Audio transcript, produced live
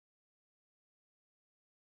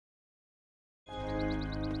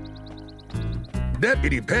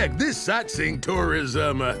Deputy Peck, this sightseeing tour is,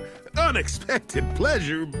 unexpected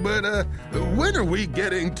pleasure, but, when are we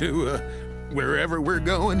getting to, wherever we're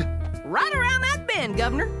going? Right around that bend,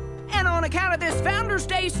 Governor. And on account of this Founders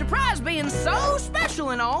Day surprise being so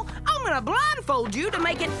special and all, I'm gonna blindfold you to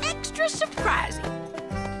make it extra surprising.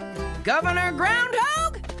 Governor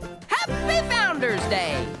Groundhog, happy Founders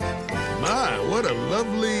Day! My, what a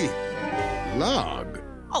lovely log.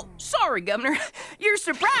 Oh, sorry, Governor. Your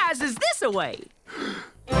surprise is this away.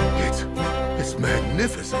 It's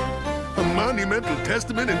magnificent. A monumental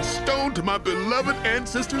testament in stone to my beloved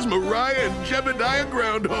ancestors Mariah and Jebediah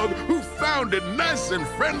Groundhog, who founded nice and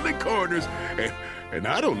friendly corners. And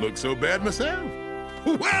I don't look so bad myself.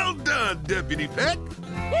 Well done, Deputy Peck.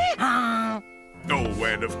 Oh,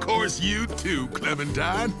 and of course you too,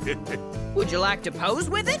 Clementine. Would you like to pose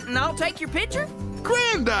with it and I'll take your picture?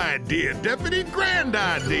 Grand idea, Deputy, grand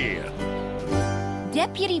idea.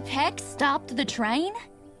 Deputy Peck stopped the train?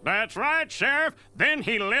 That's right, Sheriff. Then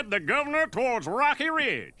he led the governor towards Rocky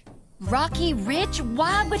Ridge. Rocky Ridge?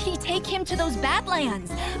 Why would he take him to those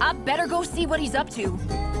Badlands? I better go see what he's up to.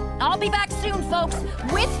 I'll be back soon, folks,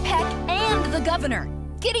 with Peck and the governor.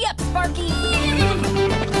 Giddy up, Sparky!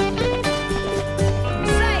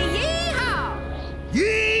 Say yee-haw!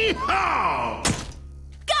 Yee-haw!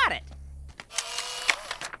 Got it!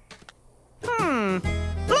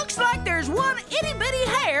 Looks like there's one itty-bitty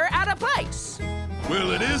hair out of place.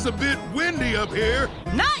 Well, it is a bit windy up here.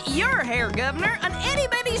 Not your hair, Governor, an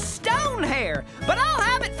itty-bitty stone hair. But I'll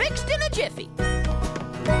have it fixed in a jiffy.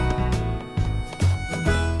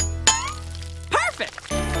 Perfect!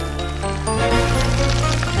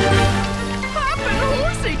 Hoppin'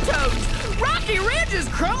 horsey toads! Rocky Ridge is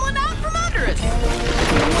crumbling out from under us.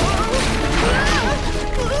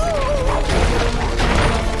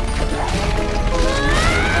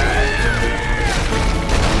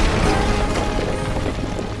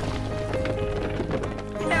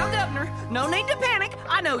 Now, Governor, no need to panic.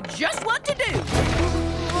 I know just what to do.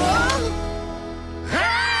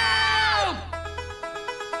 Help!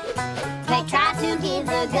 They tried to give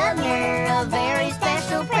the governor a very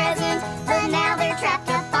special present, but now they're trapped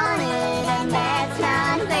up on it, and that's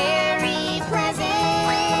not very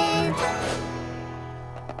pleasant.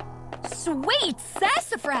 Sweet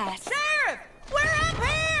sassafras! Sheriff, we're up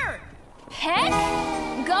here! Peck?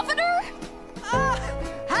 Governor?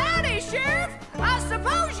 Howdy, Sheriff. I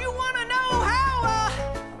suppose you want to know how,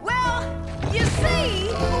 well, you see...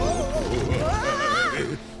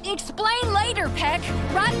 Explain later, Peck.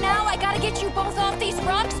 Right now, I gotta get you both off these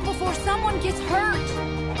rocks before someone gets hurt.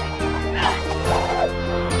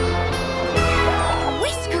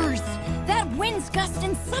 Whiskers! That wind's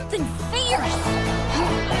gusting something fierce.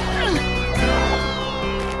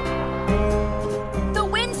 The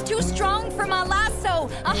wind's too strong for my lasso.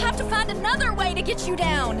 I'll have to find another way to get you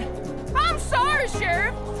down. I'm sorry,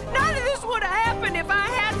 Sheriff. None of this would have happened if I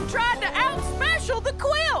hadn't tried to out-special the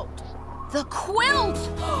quilt. The quilt!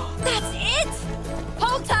 That's it!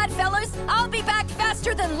 Hold tight, fellas. I'll be back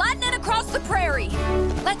faster than lightning across the prairie.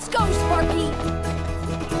 Let's go, Sparky.